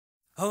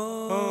Santa's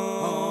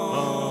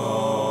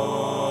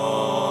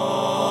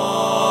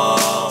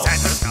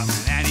coming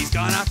and he's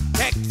gonna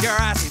kick your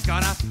ass. He's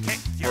gonna kick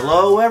your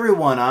Hello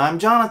everyone, I'm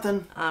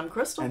Jonathan. I'm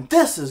Crystal. And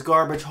this is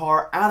Garbage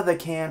Horror Out of the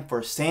Can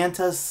for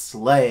Santa's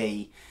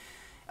Sleigh.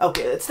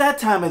 Okay, it's that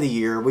time of the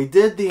year. We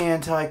did the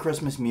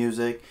anti-Christmas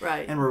music.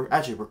 Right. And we're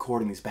actually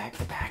recording these back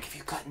to back, if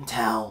you couldn't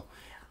tell.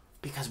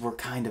 Because we're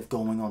kind of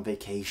going on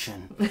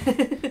vacation.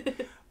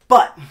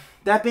 But,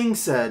 that being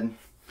said,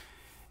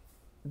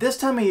 this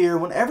time of year,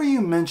 whenever you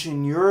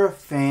mention you're a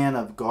fan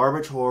of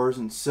garbage horrors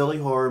and silly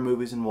horror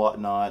movies and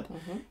whatnot,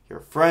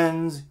 your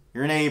friends,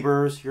 your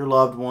neighbors, your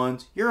loved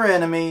ones, your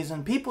enemies,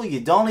 and people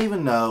you don't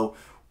even know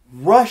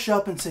rush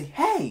up and say,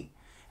 "Hey,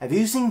 have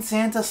you seen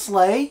Santa's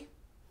Sleigh?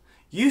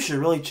 You should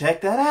really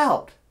check that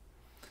out."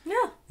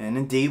 Yeah. And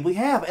indeed we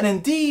have. And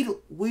indeed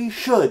we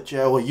should.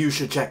 Well, you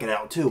should check it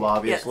out too,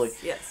 obviously.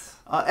 Yes.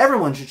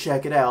 Everyone should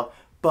check it out.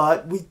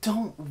 But we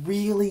don't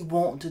really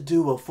want to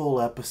do a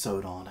full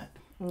episode on it.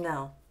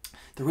 No.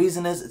 The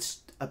reason is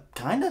it's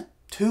kind of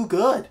too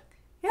good.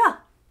 Yeah.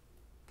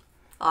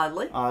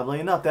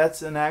 Oddly enough,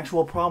 that's an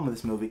actual problem with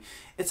this movie.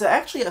 It's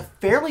actually a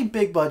fairly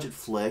big budget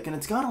flick, and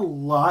it's got a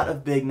lot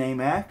of big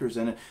name actors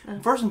in it.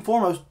 First and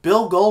foremost,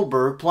 Bill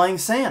Goldberg playing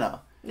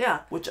Santa.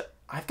 Yeah. Which,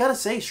 I've got to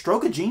say,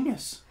 stroke of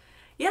genius.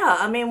 Yeah,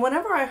 I mean,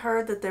 whenever I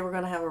heard that they were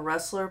going to have a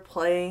wrestler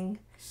playing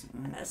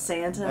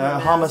Santa.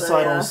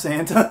 Homicidal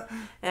Santa.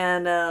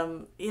 And,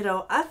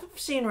 I've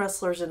seen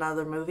wrestlers in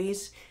other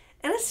movies,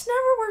 and it's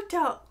never worked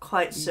out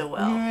quite so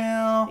well.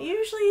 Yeah.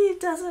 Usually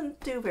it doesn't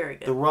do very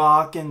good. The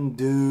Rock and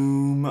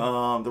Doom,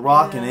 The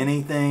Rock and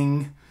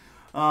anything.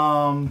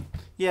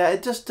 Yeah,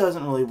 it just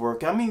doesn't really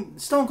work. I mean,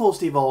 Stone Cold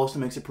Steve Austin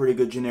makes a pretty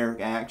good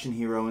generic action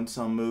hero in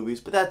some movies,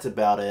 but that's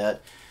about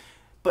it.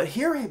 But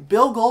here,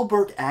 Bill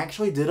Goldberg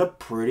actually did a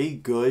pretty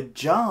good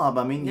job.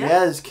 I mean,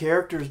 yeah his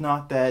character's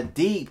not that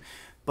deep,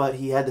 but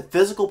he had the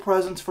physical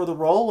presence for the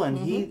role,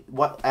 and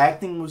what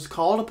acting was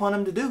called upon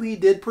him to do, he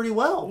did pretty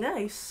well. Yeah,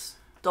 he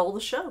stole the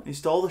show. He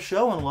stole the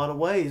show in a lot of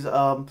ways.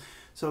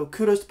 So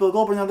kudos to Bill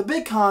Goldberg. Now, the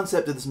big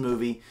concept of this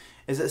movie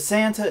is that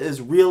Santa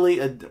is really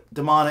a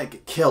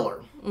demonic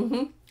killer.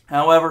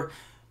 However,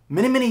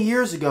 many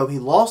years ago, he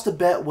lost a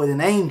bet with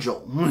an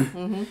angel.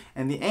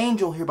 And the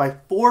angel hereby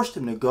forced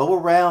him to go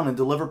around and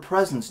deliver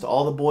presents to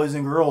all the boys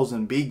and girls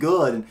and be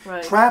good,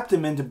 and trapped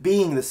him into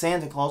being the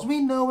Santa Claus we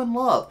know and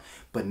love.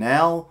 But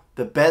now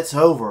the bet's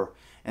over,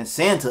 and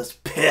Santa's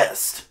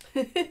pissed.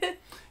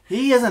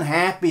 He isn't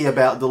happy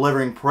about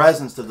delivering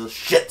presents to the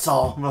shits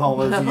all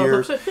those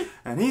years.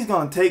 And he's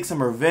going to take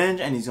some revenge,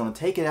 and he's going to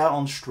take it out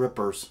on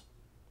strippers.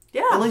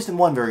 Yeah. At least in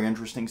one very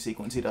interesting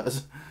sequence he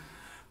does.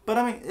 But,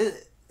 I mean,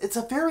 it's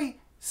a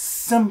very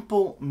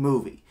simple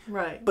movie.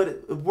 Right. But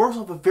it works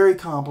off a very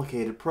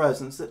complicated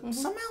presence that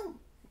somehow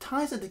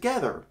ties it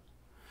together.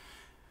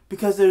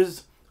 Because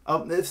it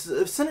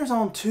centers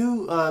on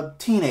two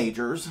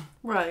teenagers.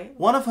 Right.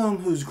 One of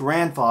whose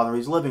grandfather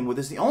he's living with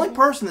is the only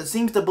person that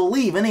seems to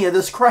believe any of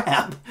this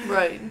crap.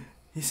 Right.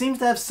 He seems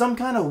to have some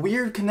kind of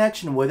weird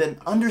connection with it and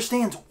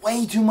understands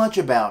way too much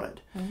about it.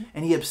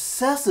 And he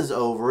obsesses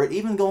over it,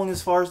 even going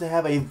as far as to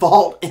have a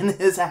vault in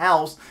his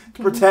house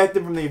to protect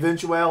him from the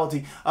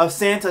eventuality of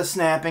Santa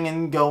snapping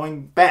and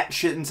going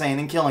batshit insane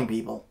and killing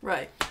people.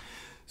 Right.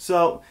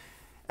 So,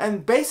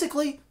 and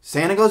basically,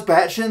 Santa goes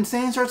batshit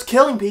insane and starts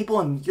killing people,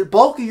 and the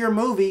bulk of your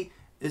movie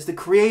is the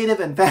creative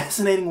and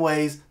fascinating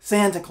ways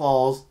Santa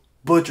Claus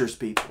butchers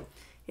people.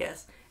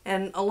 Yes.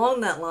 And along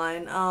that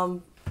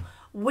line,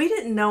 we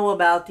didn't know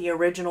about the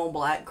original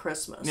Black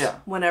Christmas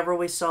whenever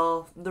we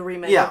saw the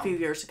remake a few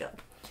years ago.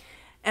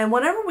 And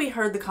whenever we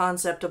heard the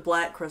concept of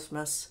Black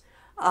Christmas,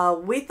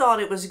 we thought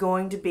it was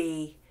going to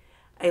be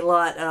a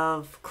lot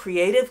of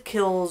creative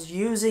kills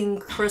using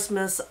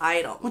Christmas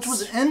items. Which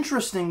was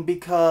interesting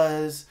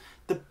because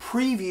the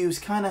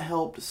previews kind of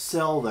helped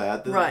sell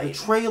that. The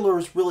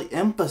trailers really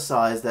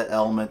emphasized that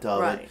element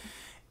of it.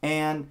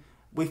 And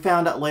we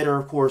found out later,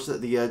 of course,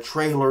 that the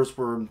trailers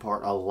were in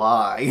part a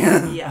lie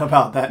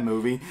about that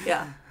movie.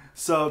 Yeah.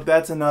 So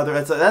that's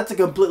a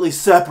completely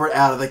separate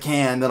out of the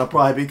can that'll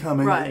probably be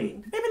coming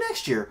maybe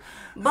next year.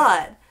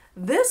 But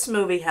this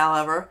movie,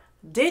 however,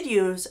 did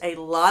use a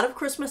lot of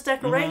Christmas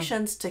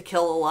decorations to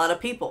kill a lot of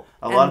people.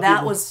 And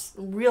that was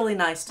really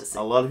nice to see.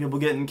 A lot of people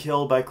getting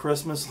killed by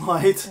Christmas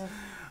lights.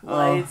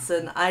 Lights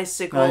and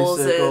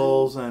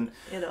icicles and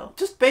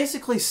just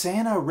basically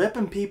Santa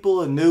ripping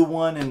people a new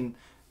one, and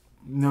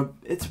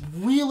it's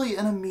really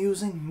an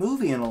amusing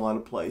movie in a lot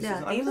of places.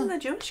 Yeah, even the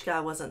Jewish guy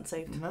wasn't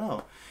saved.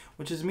 No,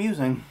 which is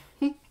amusing.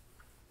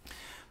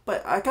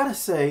 But I gotta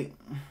say,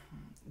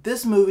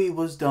 this movie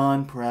was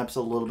done perhaps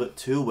a little bit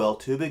too well,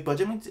 too big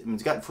budget. I mean,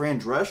 it's got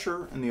Fran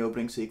Drescher in the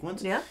opening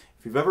sequence. Yeah.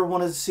 If you've ever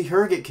wanted to see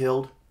her get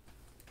killed,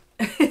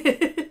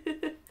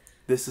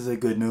 this is a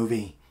good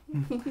movie.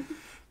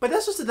 But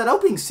that's just that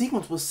opening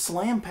sequence was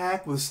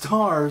slam-packed with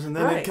stars, and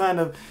then it kind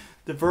of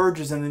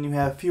diverges, and then you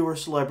have fewer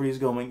celebrities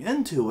going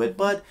into it.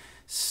 But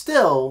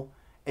still,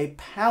 a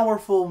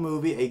powerful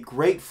movie, a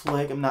great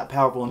flick. I'm not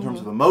powerful in terms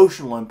of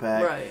emotional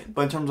impact,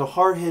 but in terms of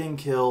hard-hitting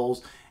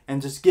kills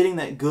and just getting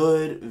that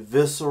good,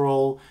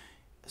 visceral,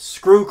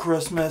 screw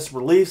Christmas,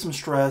 relieve some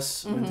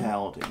stress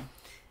mentality.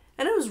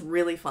 And it was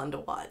really fun to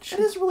watch. It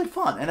is really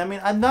fun. And I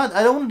mean, I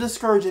don't want to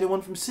discourage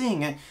anyone from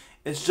seeing it.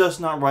 It's just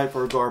not right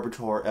for a Garbage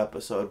Horror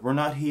episode.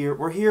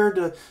 We're here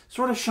to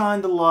sort of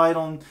shine the light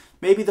on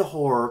maybe the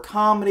horror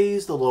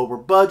comedies, the lower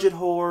budget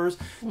horrors,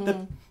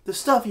 the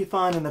stuff you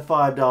find in the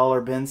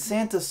 $5 bin.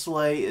 Santa's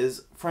Slay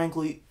is,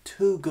 frankly,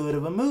 too good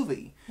of a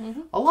movie.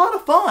 A lot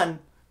of fun,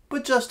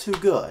 but just too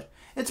good.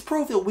 It's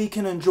proof that we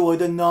can enjoy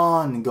the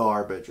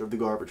non-garbage of the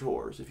garbage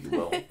horrors, if you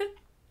will.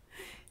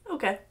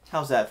 Okay.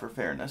 How's that for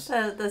fairness?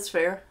 That's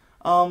fair.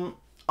 All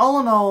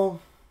in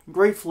all,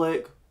 great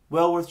flick.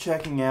 Well worth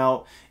checking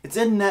out. It's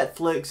in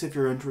Netflix if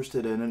you're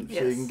interested in it,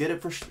 so you can get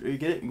it you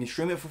can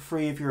stream it for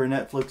free if you're a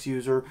Netflix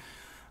user.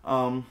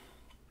 Can't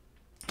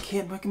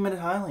recommend it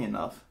highly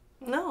enough.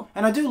 No.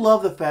 And I do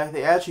love the fact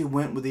they actually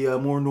went with the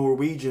more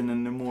Norwegian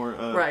and the more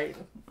version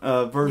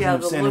of Santa Claus. Yeah,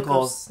 the look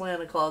of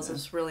Santa Claus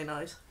is really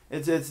nice.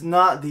 It's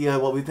not the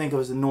what we think of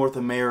as the North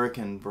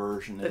American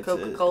version. The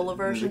Coca-Cola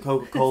version. The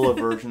Coca-Cola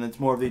version. It's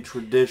more of the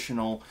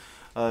traditional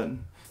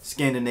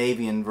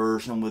Scandinavian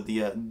version with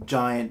the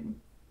giant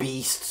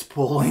beasts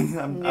pulling.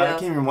 I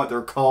can't remember what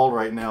they're called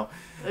right now.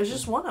 There's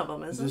just one of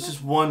them, isn't there? There's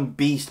just one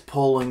beast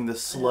pulling the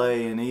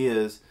sleigh, and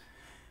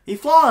he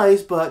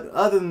flies, but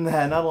other than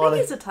that, not a lot of... I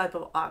think it's a type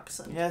of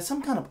oxen. Yeah,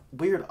 some kind of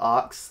weird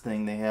ox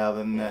thing they have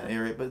in that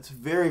area, but it's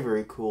very,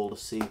 very cool to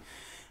see.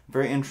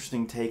 Very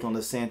interesting take on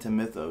the Santa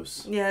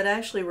mythos. Yeah, it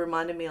actually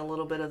reminded me a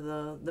little bit of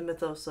the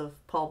mythos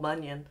of Paul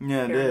Bunyan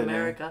here in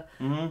America.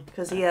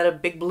 Because he had a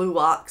big blue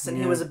ox, and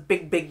he was a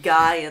big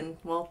guy, and,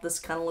 well, this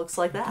kind of looks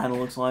like that. Kind of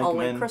looks like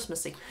only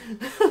Christmassy.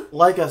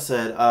 Like I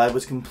said, I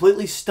was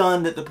completely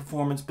stunned at the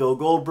performance Bill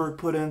Goldberg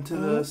put into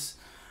this.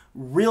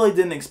 Really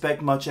didn't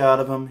expect much out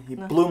of him. He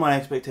blew my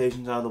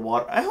expectations out of the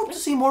water. I hope to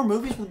see more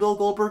movies with Bill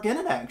Goldberg in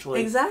it, actually.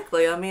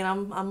 Exactly. I mean,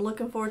 I'm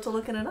looking forward to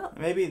looking it up.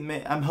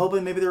 I'm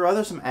hoping maybe there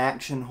are some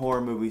action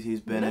horror movies he's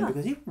been in,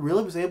 because he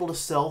really was able to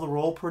sell the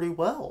role pretty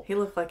well. He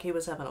looked like he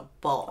was having a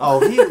ball. Oh,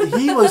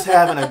 he was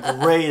having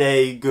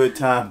a good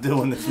time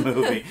doing this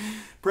movie.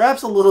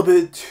 Perhaps a little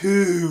bit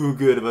too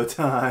good of a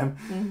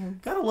time.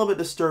 Got a little bit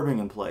disturbing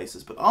in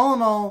places, but all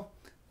in all,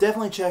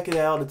 definitely check it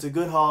out. It's a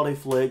good holiday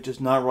flick, just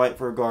not right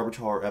for a Garbage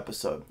Horror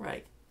episode.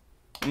 Right.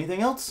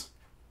 Anything else?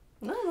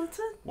 No, that's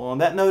it. Well, on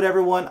that note,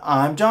 everyone,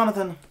 I'm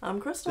Jonathan. I'm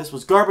Crystal. This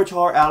was Garbage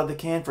Horror out of the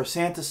can for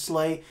Santa's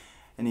Slay,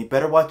 and you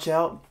better watch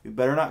out. You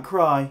better not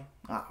cry.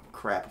 Ah,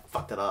 crap. I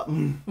fucked it up.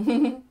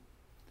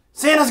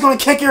 Santa's gonna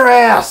kick your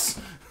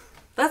ass!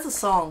 That's a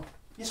song.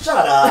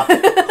 Shut up.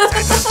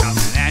 Santa's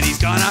coming and he's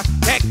gonna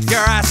kick your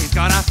ass. He's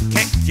gonna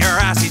kick your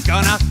ass. He's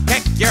gonna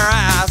kick your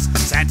ass.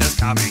 Santa's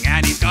coming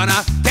and he's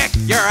gonna kick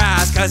your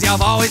ass, 'cause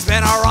you've always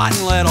been a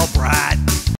rotten little brat.